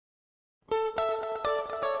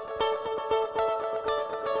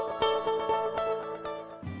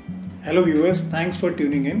Hello viewers, thanks for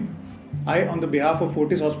tuning in. I, on the behalf of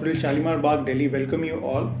Fortis Hospital, Shalimar Bagh, Delhi, welcome you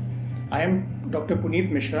all. I am Dr. Puneet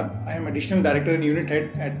Mishra. I am Additional Director and Unit Head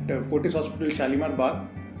at Fortis Hospital, Shalimar Bagh.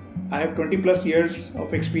 I have 20 plus years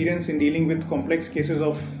of experience in dealing with complex cases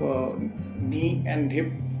of knee and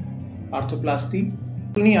hip arthroplasty.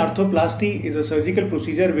 Knee arthroplasty is a surgical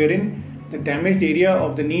procedure wherein the damaged area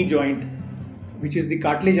of the knee joint, which is the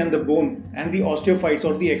cartilage and the bone, and the osteophytes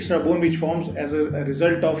or the extra bone which forms as a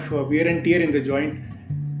result of wear and tear in the joint,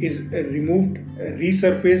 is removed,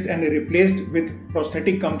 resurfaced and replaced with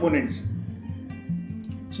prosthetic components.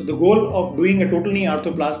 So the goal of doing a total knee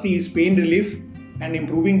arthroplasty is pain relief and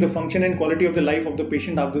improving the function and quality of the life of the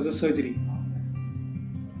patient after the surgery.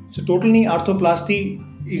 So total knee arthroplasty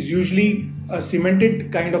is usually a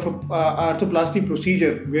cemented kind of arthroplasty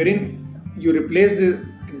procedure wherein you replace the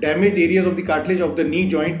damaged areas of the cartilage of the knee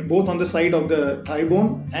joint both on the side of the thigh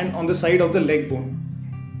bone and on the side of the leg bone.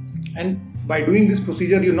 And by doing this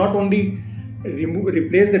procedure, you not only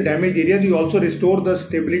replace the damaged areas, you also restore the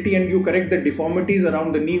stability and you correct the deformities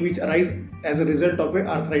around the knee which arise as a result of an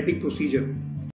arthritic procedure.